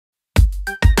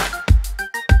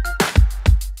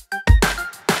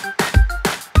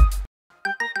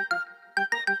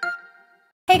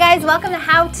guys, welcome to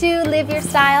How to Live Your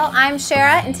Style. I'm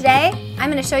Sharrah, and today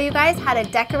I'm going to show you guys how to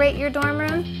decorate your dorm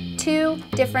room 2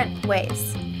 different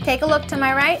ways. Take a look to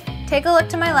my right, take a look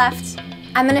to my left.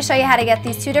 I'm going to show you how to get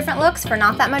these 2 different looks for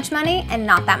not that much money and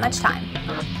not that much time.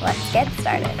 Let's get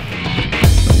started.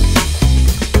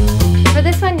 For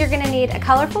this one, you're going to need a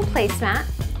colorful placemat,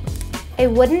 a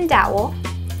wooden dowel,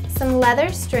 some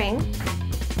leather string,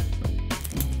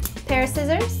 a pair of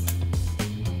scissors,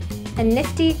 a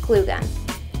nifty glue gun.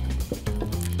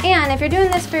 And if you're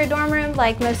doing this for your dorm room,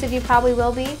 like most of you probably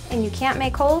will be, and you can't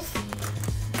make holes,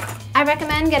 I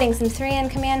recommend getting some 3-in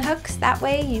command hooks. That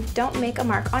way you don't make a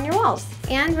mark on your walls.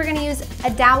 And we're gonna use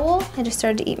a dowel. I just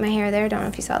started to eat my hair there. Don't know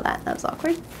if you saw that. That was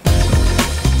awkward.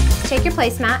 Take your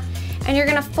placemat, and you're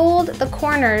gonna fold the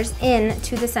corners in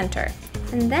to the center.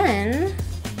 And then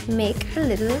make a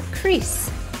little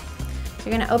crease.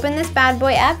 You're gonna open this bad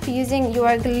boy up using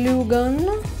your glue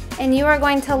gun. And you are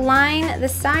going to line the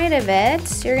side of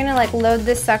it. You're gonna like load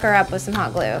this sucker up with some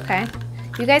hot glue, okay?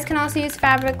 You guys can also use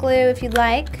fabric glue if you'd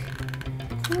like.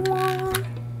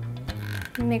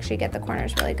 Make sure you get the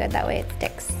corners really good, that way it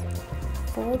sticks.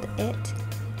 Fold it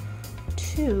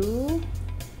to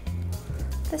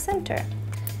the center.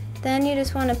 Then you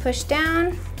just wanna push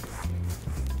down.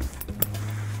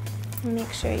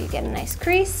 Make sure you get a nice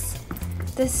crease.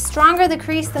 The stronger the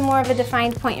crease, the more of a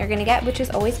defined point you're gonna get, which is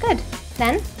always good.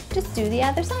 Then, just do the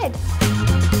other side.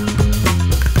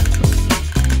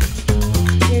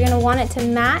 You're gonna want it to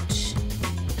match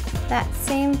that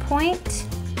same point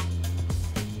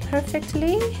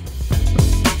perfectly.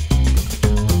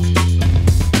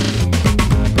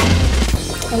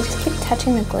 I just keep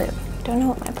touching the glue. Don't know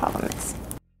what my problem is.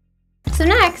 So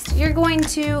next, you're going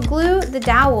to glue the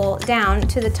dowel down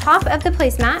to the top of the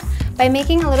placemat by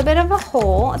making a little bit of a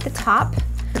hole at the top.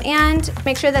 And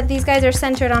make sure that these guys are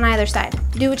centered on either side.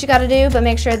 Do what you gotta do, but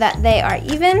make sure that they are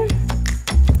even.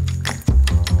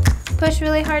 Push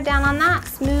really hard down on that,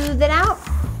 smooth it out.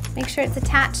 Make sure it's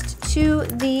attached to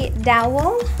the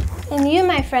dowel. And you,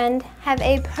 my friend, have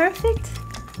a perfect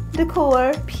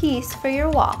decor piece for your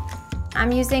wall.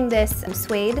 I'm using this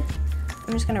suede.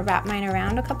 I'm just gonna wrap mine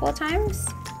around a couple of times.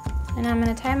 And I'm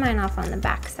gonna tie mine off on the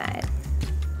back side.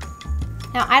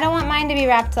 Now, I don't want mine to be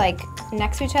wrapped like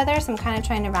next to each other, so I'm kind of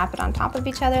trying to wrap it on top of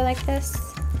each other like this.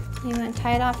 You want to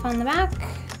tie it off on the back.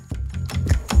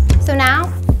 So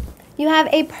now you have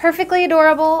a perfectly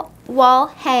adorable wall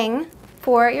hang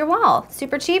for your wall.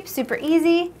 Super cheap, super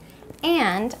easy,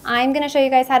 and I'm going to show you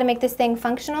guys how to make this thing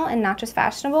functional and not just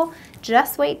fashionable.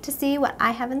 Just wait to see what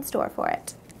I have in store for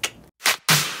it.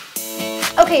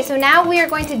 Okay, so now we are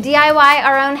going to DIY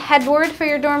our own headboard for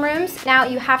your dorm rooms. Now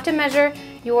you have to measure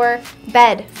your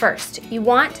bed first. You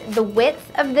want the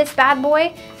width of this bad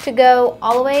boy to go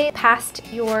all the way past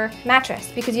your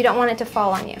mattress because you don't want it to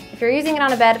fall on you. If you're using it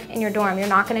on a bed in your dorm, you're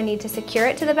not gonna need to secure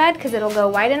it to the bed because it'll go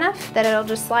wide enough that it'll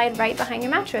just slide right behind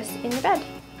your mattress in your bed.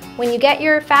 When you get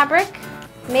your fabric,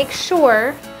 make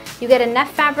sure you get enough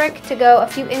fabric to go a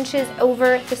few inches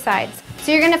over the sides.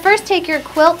 So you're gonna first take your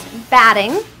quilt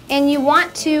batting and you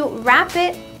want to wrap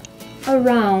it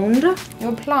around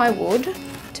your plywood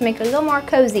to make it a little more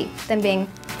cozy than being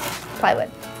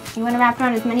plywood. You want to wrap it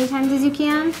around as many times as you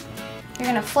can. You're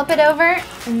going to flip it over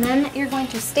and then you're going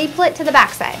to staple it to the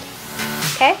back side.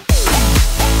 Okay?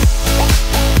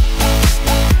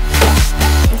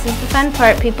 This is the fun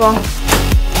part, people. I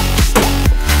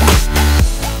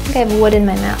think I have wood in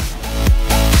my mouth.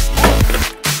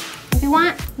 If you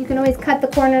want, you can always cut the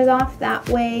corners off. That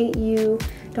way you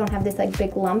don't have this like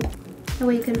big lump. That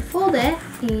way you can fold it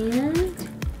and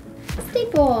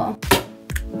staple.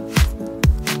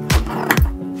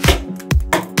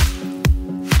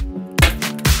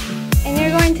 And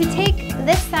you're going to take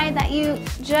this side that you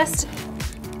just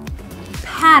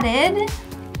patted,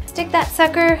 stick that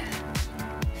sucker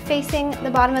facing the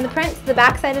bottom of the print. The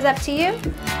back side is up to you.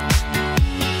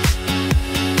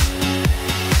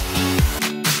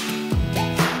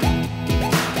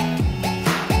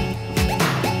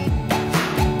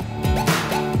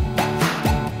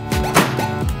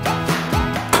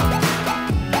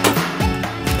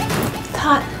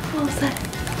 Hot, all of a sudden.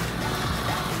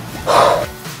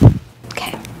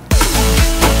 Okay.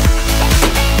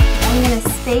 I'm gonna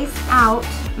space out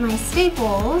my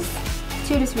staples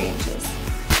 2 to 3 inches.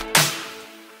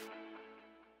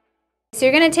 So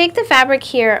you're gonna take the fabric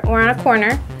here, we're on a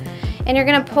corner, and you're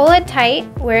gonna pull it tight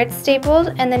where it's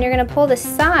stapled, and then you're gonna pull the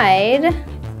side,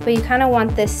 but you kind of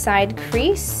want this side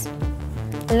crease,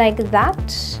 like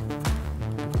that.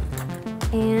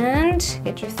 And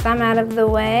get your thumb out of the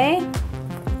way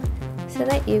so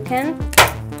that you can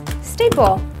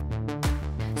staple.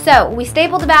 So we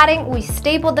stapled the batting, we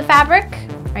stapled the fabric.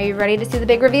 Are you ready to see the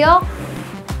big reveal?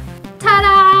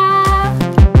 Ta-da!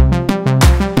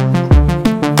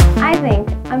 I think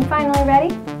I'm finally ready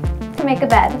to make a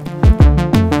bed.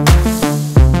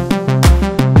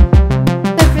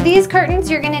 So for these curtains,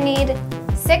 you're gonna need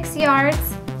 6 yards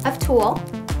of tulle,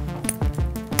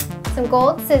 some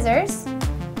gold scissors,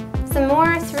 some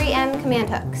more 3M command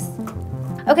hooks.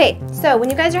 Okay, so when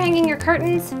you guys are hanging your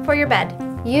curtains for your bed,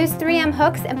 use 3M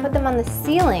hooks and put them on the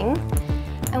ceiling.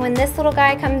 And when this little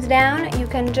guy comes down, you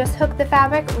can just hook the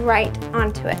fabric right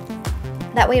onto it.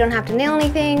 That way you don't have to nail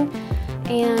anything,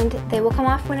 and they will come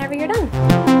off whenever you're done.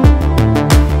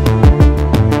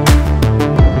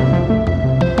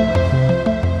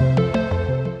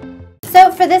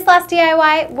 So for this last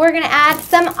DIY, we're gonna add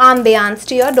some ambiance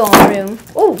to your dorm room.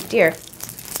 Oh dear,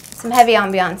 some heavy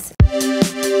ambiance.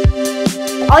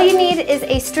 All you need is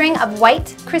a string of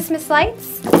white Christmas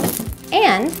lights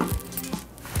and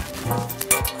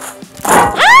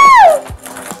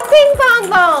ping pong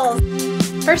balls.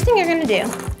 First thing you're gonna do,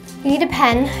 you need a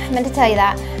pen. I meant to tell you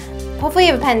that. Hopefully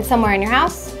you have a pen somewhere in your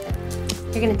house.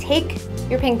 You're gonna take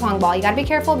your ping pong ball. You gotta be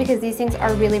careful because these things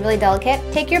are really, really delicate.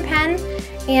 Take your pen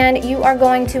and you are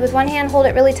going to, with one hand, hold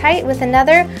it really tight. With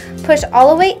another, push all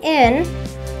the way in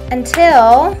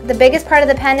until the biggest part of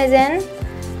the pen is in.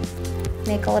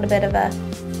 Make a little bit of a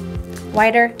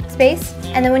wider space.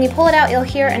 And then when you pull it out, you'll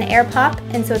hear an air pop.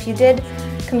 And so if you did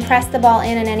compress the ball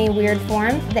in any weird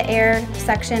form, the air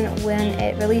section, when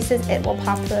it releases, it will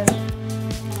pop the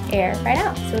air right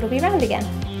out. So it'll be round again.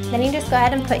 Then you just go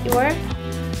ahead and put your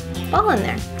ball in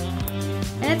there.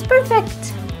 And it's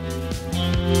perfect.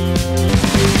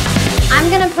 I'm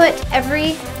gonna put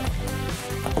every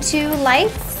 2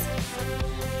 lights,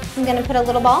 I'm gonna put a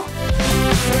little ball.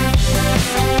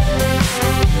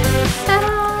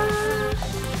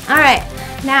 All right,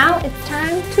 now it's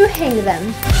time to hang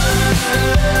them.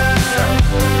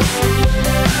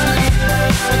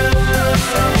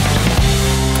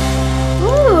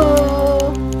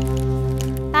 Ooh,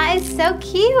 that is so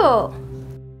cute.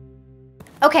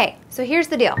 Okay, so here's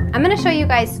the deal. I'm gonna show you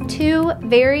guys 2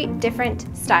 very different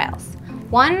styles.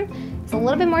 One is a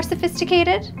little bit more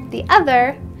sophisticated. The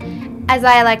other, as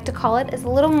I like to call it, is a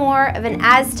little more of an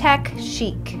Aztec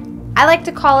chic. I like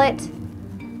to call it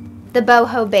the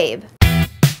boho babe.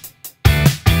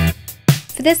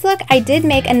 For this look, I did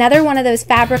make another one of those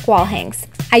fabric wall hangs.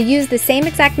 I used the same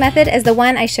exact method as the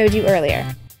one I showed you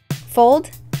earlier. Fold,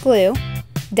 glue,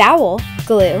 dowel,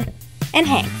 glue, and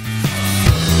hang.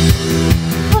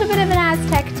 A little bit of an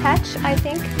Aztec touch, I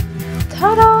think.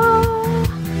 Ta-da!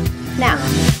 Now,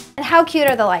 and how cute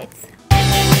are the lights?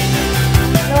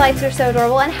 The lights are so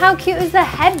adorable, and how cute is the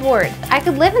headboard? I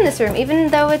could live in this room, even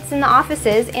though it's in the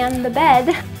offices, and the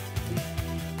bed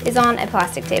is on a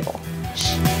plastic table.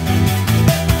 If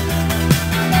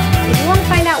you want to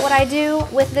find out what I do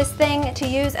with this thing to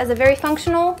use as a very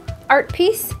functional art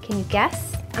piece, can you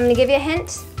guess? I'm gonna give you a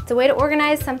hint. It's a way to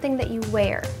organize something that you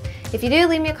wear. If you do,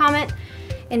 leave me a comment,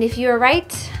 and if you're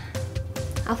right,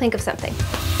 I'll think of something,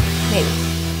 maybe.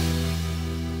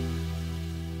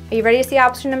 Are you ready to see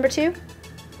option number 2?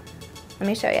 Let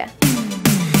me show you.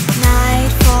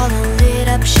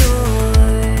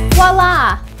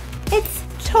 Voila! It's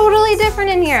totally different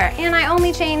in here, and I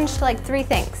only changed like 3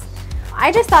 things.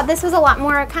 I just thought this was a lot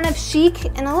more kind of chic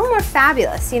and a little more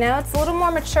fabulous, you know? It's a little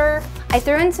more mature. I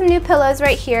threw in some new pillows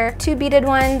right here, 2 beaded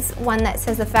ones, one that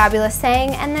says the fabulous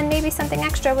saying, and then maybe something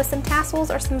extra with some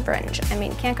tassels or some fringe. I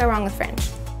mean, can't go wrong with fringe.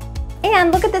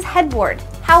 And look at this headboard.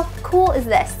 How cool is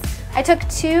this? I took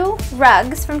 2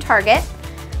 rugs from Target,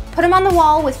 put them on the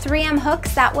wall with 3M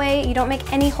hooks, that way you don't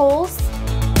make any holes.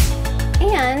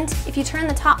 And if you turn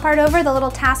the top part over, the little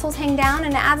tassels hang down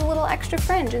and it adds a little extra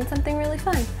fringe and something really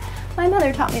fun. My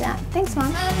mother taught me that. Thanks,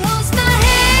 Mom.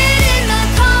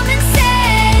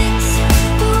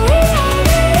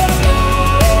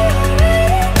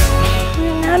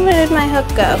 Now where did my hook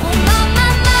go?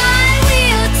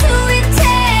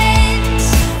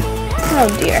 Oh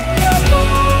dear.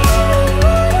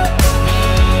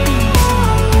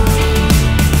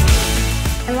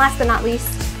 And last but not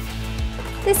least,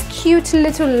 this cute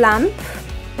little lamp.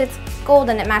 It's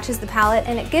golden, it matches the palette,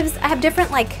 and it gives, I have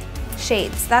different like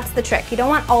shades. That's the trick. You don't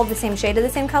want all of the same shade of the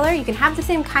same color. You can have the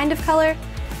same kind of color,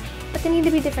 but they need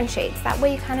to be different shades. That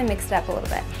way you kind of mix it up a little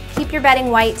bit. Keep your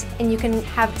bedding white, and you can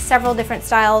have several different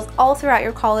styles all throughout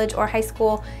your college or high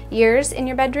school years in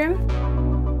your bedroom.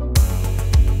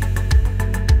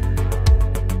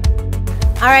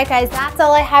 All right guys, that's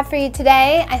all I have for you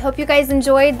today. I hope you guys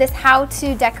enjoyed this how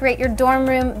to decorate your dorm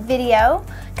room video.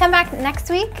 Come back next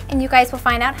week and you guys will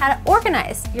find out how to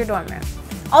organize your dorm room.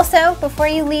 Also, before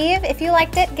you leave, if you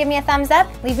liked it, give me a thumbs up.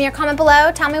 Leave me a comment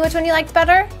below. Tell me which one you liked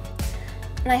better.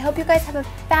 And I hope you guys have a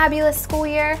fabulous school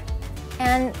year,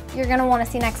 and you're gonna wanna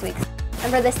see next week's.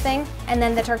 Remember this thing? And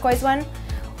then the turquoise one?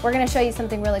 We're gonna show you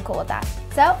something really cool with that.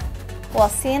 So, we'll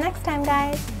see you next time,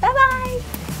 guys. Bye-bye.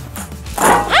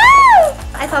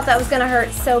 I thought that was gonna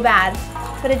hurt so bad,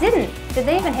 but it didn't. Did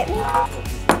they even hit me?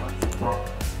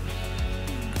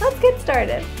 Let's get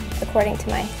started. According to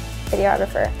my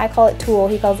videographer, I call it tulle,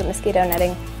 he calls it mosquito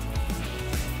netting.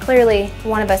 Clearly,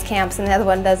 one of us camps and the other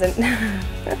one doesn't.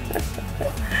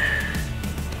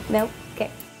 Nope, okay.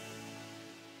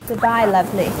 Goodbye,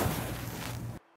 lovely.